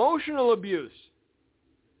and emotional abuse,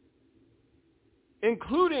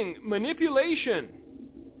 including manipulation,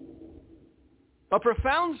 a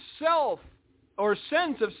profound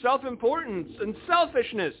sense of self-importance and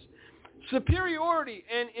selfishness, superiority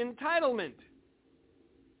and entitlement,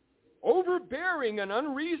 overbearing and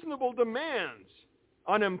unreasonable demands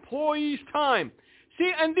on employees' time. See,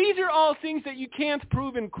 and these are all things that you can't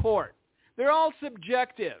prove in court. They're all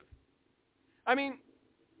subjective. I mean,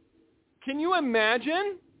 can you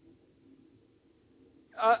imagine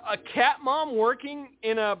a cat mom working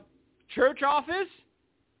in a church office?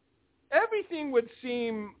 Everything would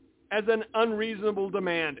seem as an unreasonable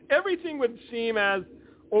demand. Everything would seem as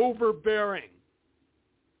overbearing.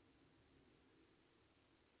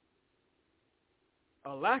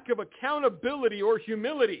 A lack of accountability or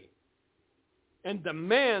humility. And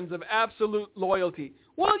demands of absolute loyalty.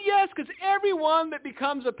 Well, yes, because everyone that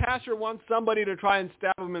becomes a pastor wants somebody to try and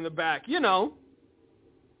stab them in the back, you know.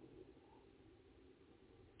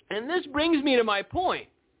 And this brings me to my point.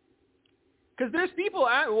 Because there's people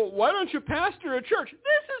asking, well, why don't you pastor a church?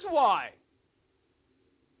 This is why.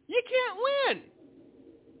 You can't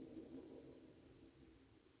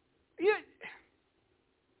win.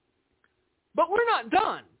 But we're not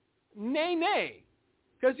done. Nay, nay.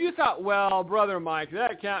 Because you thought, well, Brother Mike,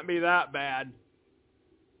 that can't be that bad.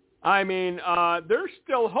 I mean, there's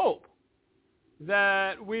still hope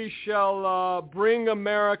that we shall bring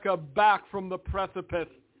America back from the precipice.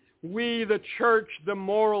 We, the church, the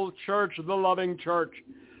moral church, the loving church.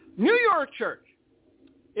 New York Church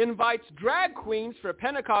invites drag queens for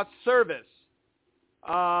Pentecost service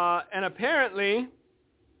And apparently,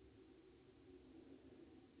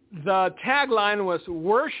 the tagline was,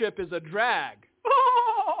 "Worship is a drag."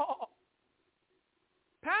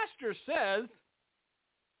 Pastor says,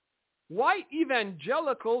 white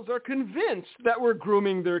evangelicals are convinced that we're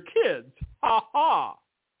grooming their kids. Ha ha.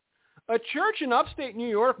 A church in upstate New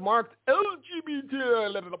York marked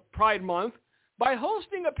LGBT Pride Month by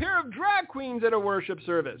hosting a pair of drag queens at a worship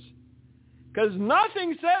service. Because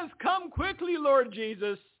nothing says, "Come quickly, Lord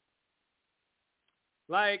Jesus,"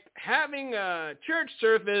 like having a church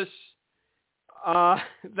service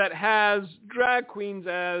that has drag queens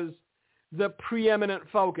as the preeminent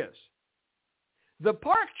focus. The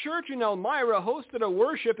Park Church in Elmira hosted a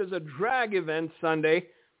worship as a drag event Sunday,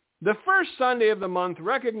 the first Sunday of the month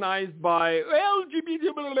recognized by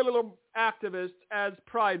LGBT activists as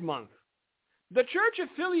Pride Month. The church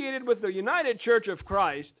affiliated with the United Church of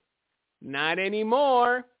Christ, not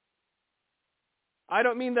anymore. I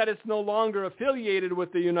don't mean that it's no longer affiliated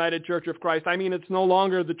with the United Church of Christ. I mean it's no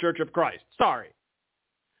longer the Church of Christ. Sorry.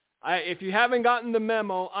 If you haven't gotten the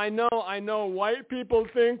memo, I know, white people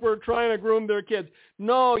think we're trying to groom their kids.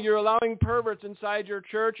 No, you're allowing perverts inside your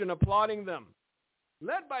church and applauding them.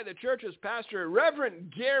 Led by the church's pastor,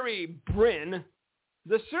 Reverend Gary Brin,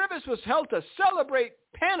 the service was held to celebrate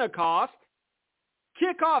Pentecost,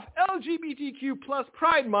 kick off LGBTQ plus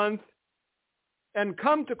Pride Month, and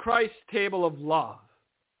come to Christ's table of love.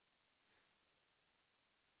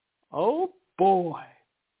 Oh boy.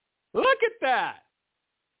 Look at that.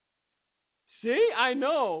 See, I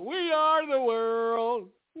know. We are the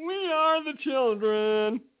world. We are the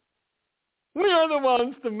children. We are the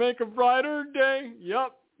ones to make a brighter day.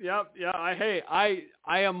 Yep. I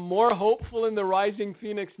am more hopeful in the rising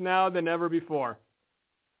phoenix now than ever before.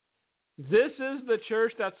 This is the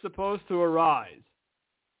church that's supposed to arise.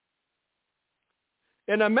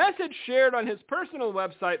 In a message shared on his personal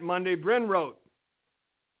website Monday, Brin wrote,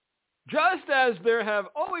 "Just as there have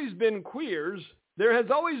always been queers, there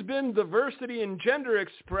has always been diversity in gender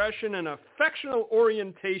expression and affectional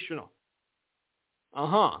orientational."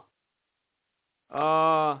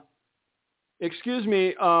 Excuse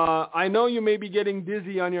me, I know you may be getting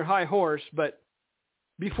dizzy on your high horse, but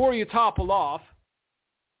before you topple off,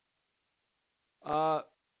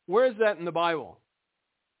 where is that in the Bible?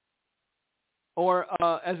 Or,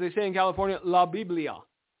 as they say in California, la Biblia.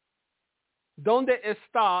 ¿Dónde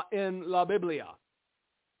está en la Biblia?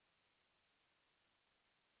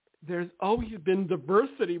 There's always been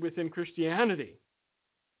diversity within Christianity.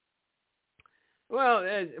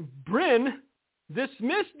 Well, Brin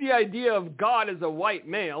dismissed the idea of God as a white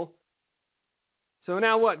male. So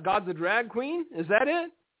now what? God's a drag queen? Is that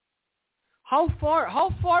it? How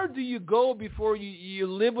far do you go before you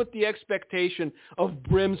live with the expectation of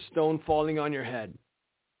brimstone falling on your head?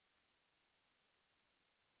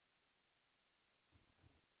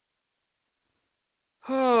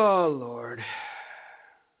 Oh, Lord.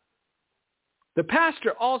 The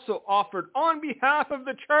pastor also offered on behalf of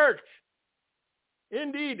the church.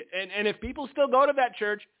 Indeed. And if people still go to that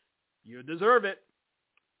church, you deserve it.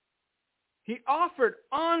 He offered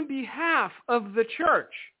on behalf of the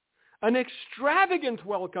church an extravagant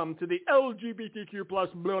welcome to the LGBTQ plus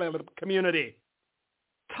community.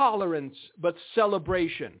 Tolerance, but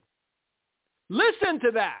celebration. Listen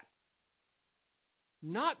to that.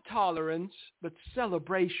 Not tolerance, but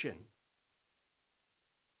celebration.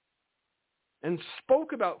 And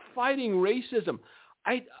spoke about fighting racism.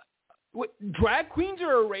 Drag queens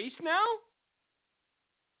are a race now?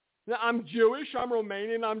 I'm Jewish, I'm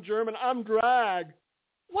Romanian, I'm German, I'm drag.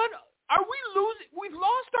 What? Are we losing? We've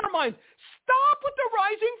lost our minds. Stop with the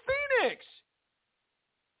rising phoenix.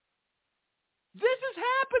 This is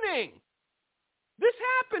happening. This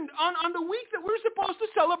happened on the week that we're supposed to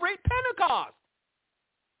celebrate Pentecost.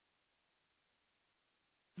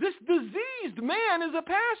 This diseased man is a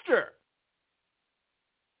pastor.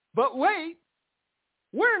 But wait,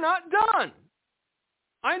 we're not done.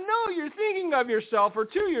 I know you're thinking of yourself or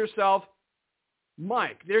to yourself,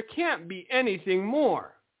 Mike, there can't be anything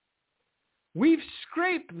more. We've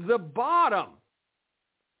scraped the bottom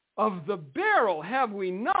of the barrel, have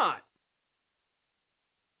we not?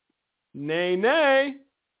 Nay, nay.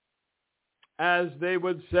 As they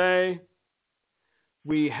would say,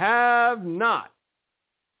 we have not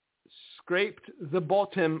scraped the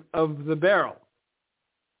bottom of the barrel.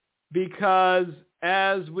 Because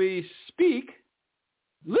as we speak,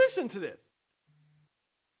 listen to this.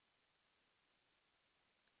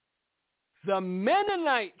 The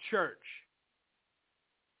Mennonite church.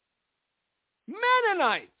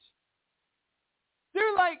 Mennonites.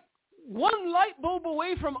 They're like one light bulb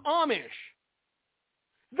away from Amish.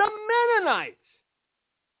 The Mennonites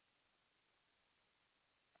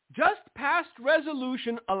just passed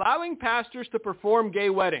resolution allowing pastors to perform gay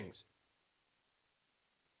weddings.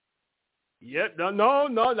 Yep,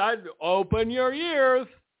 no, open your ears.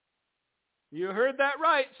 You heard that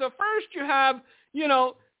right. So first you have,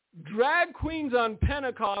 drag queens on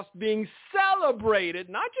Pentecost being celebrated,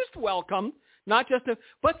 not just welcomed,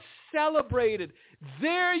 but celebrated.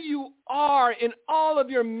 There you are in all of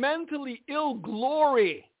your mentally ill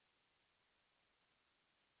glory.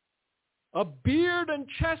 A beard and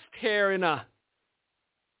chest hair in a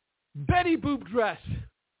Betty Boop dress.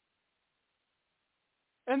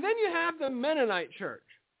 And then you have the Mennonite church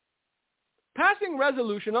passing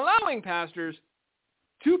resolution allowing pastors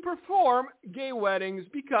to perform gay weddings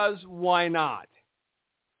because why not?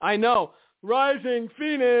 I know, Rising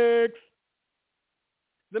Phoenix.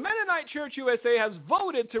 The Mennonite Church USA has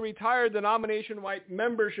voted to retire denomination-wide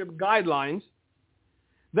membership guidelines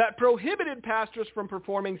that prohibited pastors from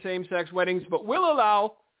performing same-sex weddings, but will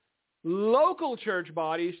allow local church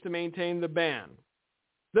bodies to maintain the ban.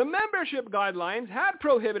 The membership guidelines had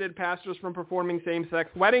prohibited pastors from performing same-sex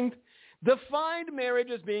weddings, defined marriage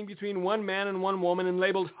as being between one man and one woman, and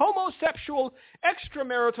labeled homosexual,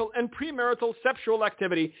 extramarital, and premarital sexual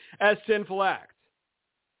activity as sinful acts.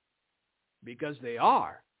 Because they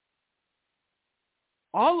are.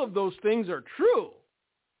 All of those things are true.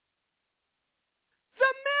 The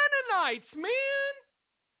Mennonites, man!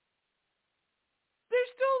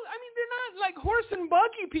 They're still, they're not like horse and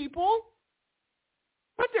buggy people,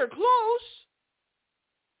 but they're close.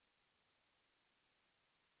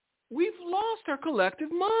 We've lost our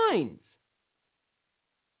collective minds.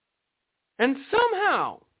 And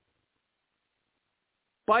somehow,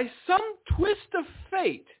 by some twist of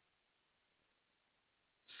fate,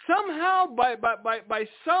 somehow by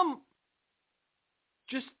some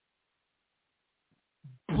just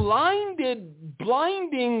blinding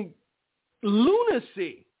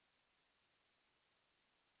lunacy,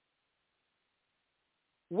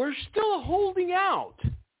 we're still holding out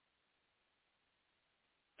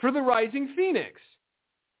for the Rising Phoenix,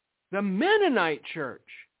 the Mennonite church.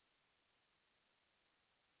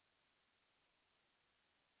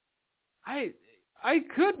 I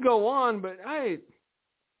could go on, but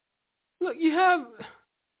look, you have,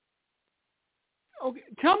 okay,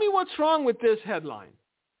 tell me what's wrong with this headline.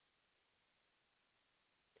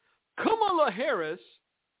 Kamala Harris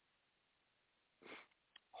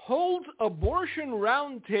holds abortion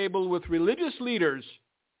roundtable with religious leaders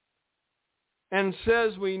and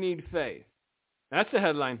says we need faith. That's the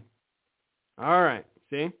headline. All right,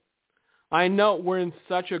 see? I know we're in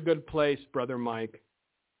such a good place, Brother Mike.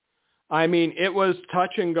 It was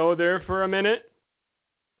touch and go there for a minute.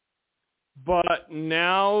 But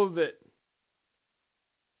now that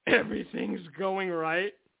everything's going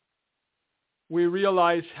right, we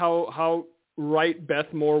realize how right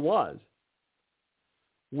Beth Moore was.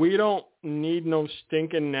 We don't need no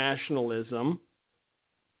stinking nationalism.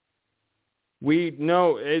 We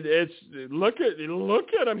know it's look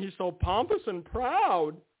at him. He's so pompous and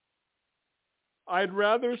proud. I'd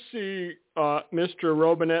rather see Mr.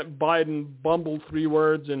 Robinette Biden bumble 3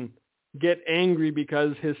 words and get angry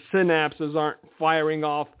because his synapses aren't firing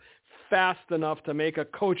off fast enough to make a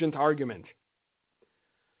cogent argument.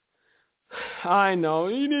 I know,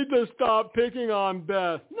 you need to stop picking on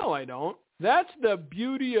Beth. No, I don't. That's the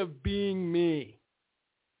beauty of being me.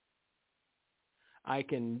 I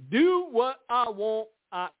can do what I want,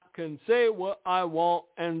 I can say what I want,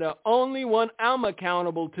 and the only one I'm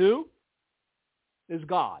accountable to is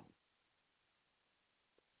God.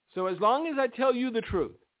 So as long as I tell you the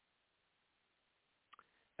truth,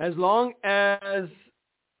 as long as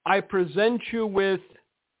I present you with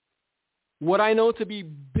what I know to be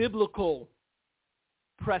biblical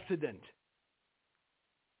precedent,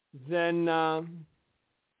 then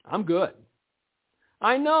I'm good.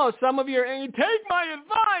 I know some of you are angry. Take my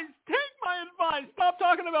advice. Stop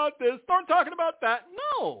talking about this. Start talking about that.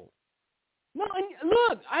 No.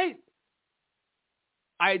 Look,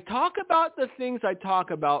 I talk about the things I talk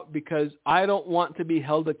about because I don't want to be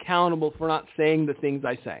held accountable for not saying the things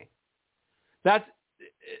I say. That's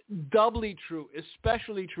doubly true,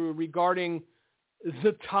 especially true regarding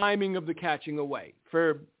the timing of the catching away.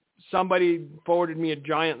 For somebody forwarded me a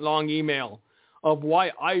giant long email of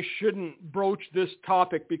why I shouldn't broach this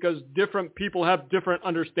topic because different people have different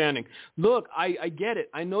understanding. Look, I get it.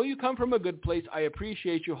 I know you come from a good place. I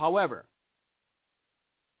appreciate you. However,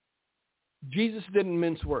 Jesus didn't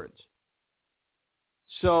mince words.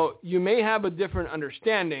 So you may have a different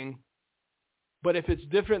understanding, but if it's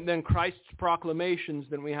different than Christ's proclamations,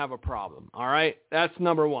 then we have a problem. All right? That's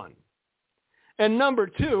number one. And number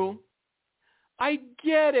two, I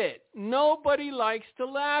get it. Nobody likes to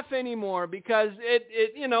laugh anymore because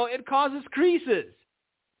it causes creases.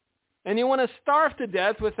 And you want to starve to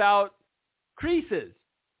death without creases,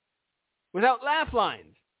 without laugh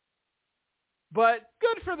lines. But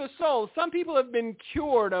good for the soul. Some people have been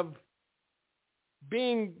cured of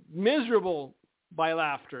being miserable by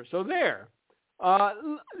laughter. So there.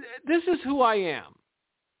 This is who I am.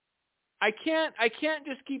 I can't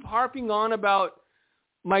just keep harping on about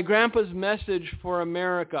my grandpa's message for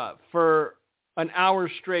America for an hour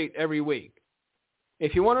straight every week.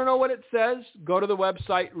 If you want to know what it says, go to the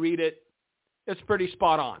website, read it. It's pretty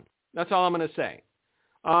spot on. That's all I'm going to say.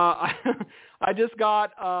 I just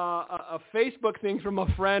got a Facebook thing from a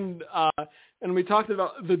friend, and we talked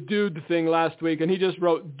about the dude thing last week, and he just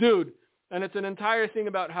wrote, dude, and it's an entire thing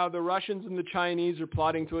about how the Russians and the Chinese are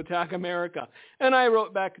plotting to attack America. And I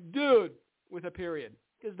wrote back, dude, with a period,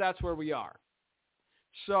 because that's where we are.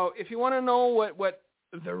 So if you want to know what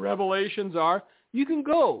the revelations are, you can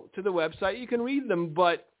go to the website. You can read them.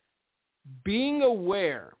 But being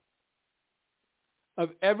aware of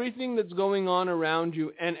everything that's going on around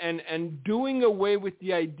you and doing away with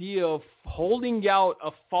the idea of holding out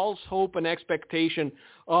a false hope and expectation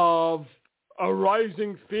of a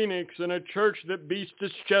rising phoenix and a church that beats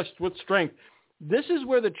its chest with strength. This is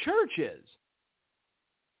where the church is.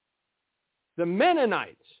 The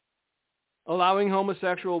Mennonites allowing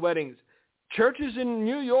homosexual weddings. Churches in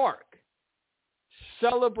New York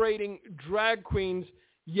celebrating drag queens,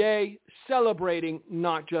 yay, celebrating,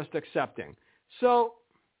 not just accepting. So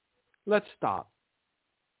let's stop.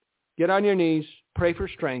 Get on your knees, pray for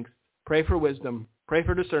strength, pray for wisdom, pray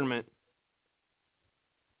for discernment,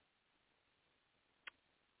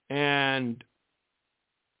 and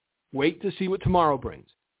wait to see what tomorrow brings.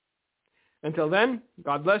 Until then,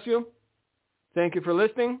 God bless you. Thank you for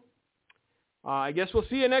listening. I guess we'll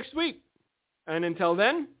see you next week. And until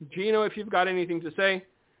then, Gino, if you've got anything to say,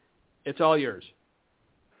 it's all yours.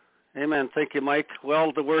 Amen. Thank you, Mike.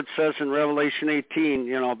 Well, the word says in Revelation 18,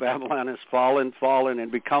 Babylon has fallen,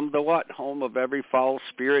 and become the what? Home of every foul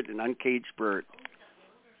spirit and uncaged bird.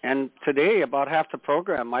 And today, about half the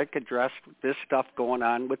program, Mike addressed this stuff going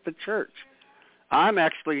on with the church. I'm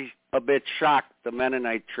actually a bit shocked the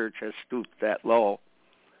Mennonite church has stooped that low,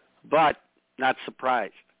 but not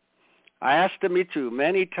surprised. I asked him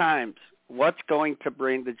many times, what's going to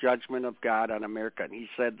bring the judgment of God on America? And he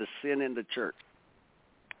said the sin in the church.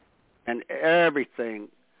 And everything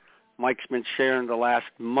Mike's been sharing the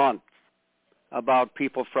last month about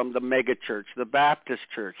people from the mega church, the Baptist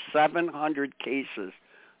church, 700 cases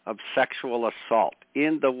of sexual assault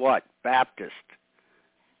in the what? Baptist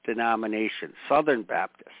denomination, Southern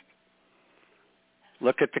Baptist.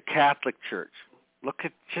 Look at the Catholic Church. Look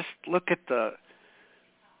at the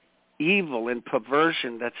evil and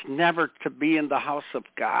perversion that's never to be in the house of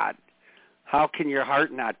God. How can your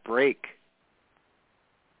heart not break?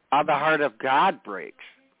 How the heart of God breaks.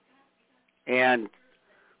 And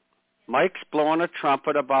Mike's blowing a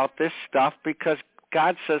trumpet about this stuff because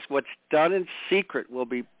God says what's done in secret will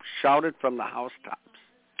be shouted from the housetops.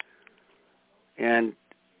 And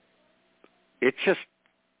it just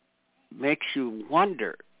makes you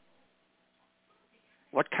wonder,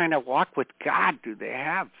 what kind of walk with God do they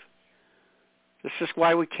have? This is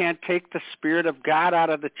why we can't take the Spirit of God out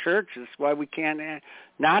of the church. This is why we can't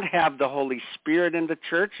not have the Holy Spirit in the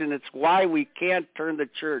church, and it's why we can't turn the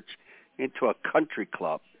church into a country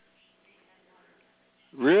club.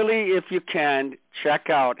 Really, if you can, check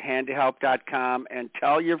out handyhelp.com and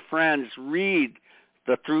tell your friends, read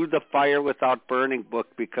the Through the Fire Without Burning book,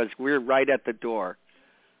 because we're right at the door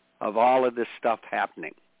of all of this stuff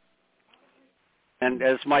happening. And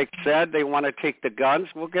as Mike said, they want to take the guns.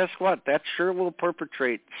 Well, guess what? That sure will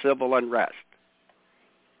perpetrate civil unrest.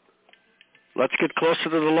 Let's get closer to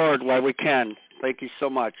the Lord while we can. Thank you so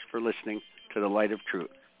much for listening to The Light of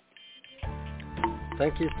Truth.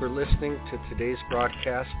 Thank you for listening to today's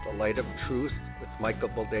broadcast, The Light of Truth, with Michael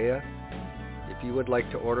Boldea. If you would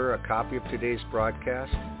like to order a copy of today's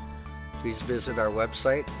broadcast, please visit our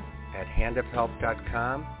website at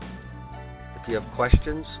handofhelp.com. If you have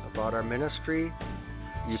questions about our ministry,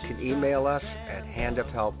 you can email us at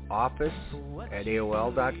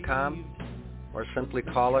handofhelpoffice@aol.com or simply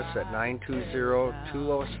call us at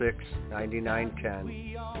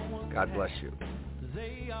 920-206-9910. God bless you.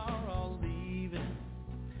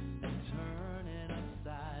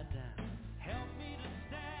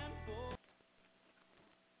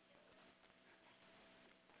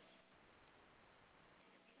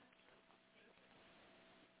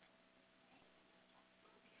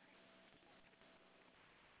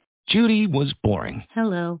 Judy was boring.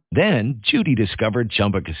 Hello. Then Judy discovered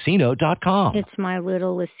ChumbaCasino.com. It's my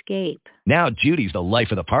little escape. Now Judy's the life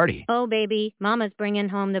of the party. Oh, baby, mama's bringing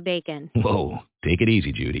home the bacon. Whoa, take it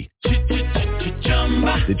easy, Judy.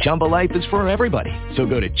 The Chumba life is for everybody. So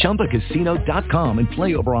go to ChumbaCasino.com and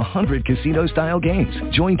play over 100 casino-style games.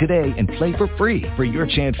 Join today and play for free for your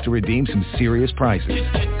chance to redeem some serious prizes.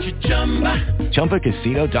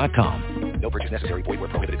 ChumbaCasino.com. No purchase necessary. Void where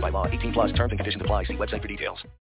prohibited by law. 18 plus terms and conditions apply. See website for details.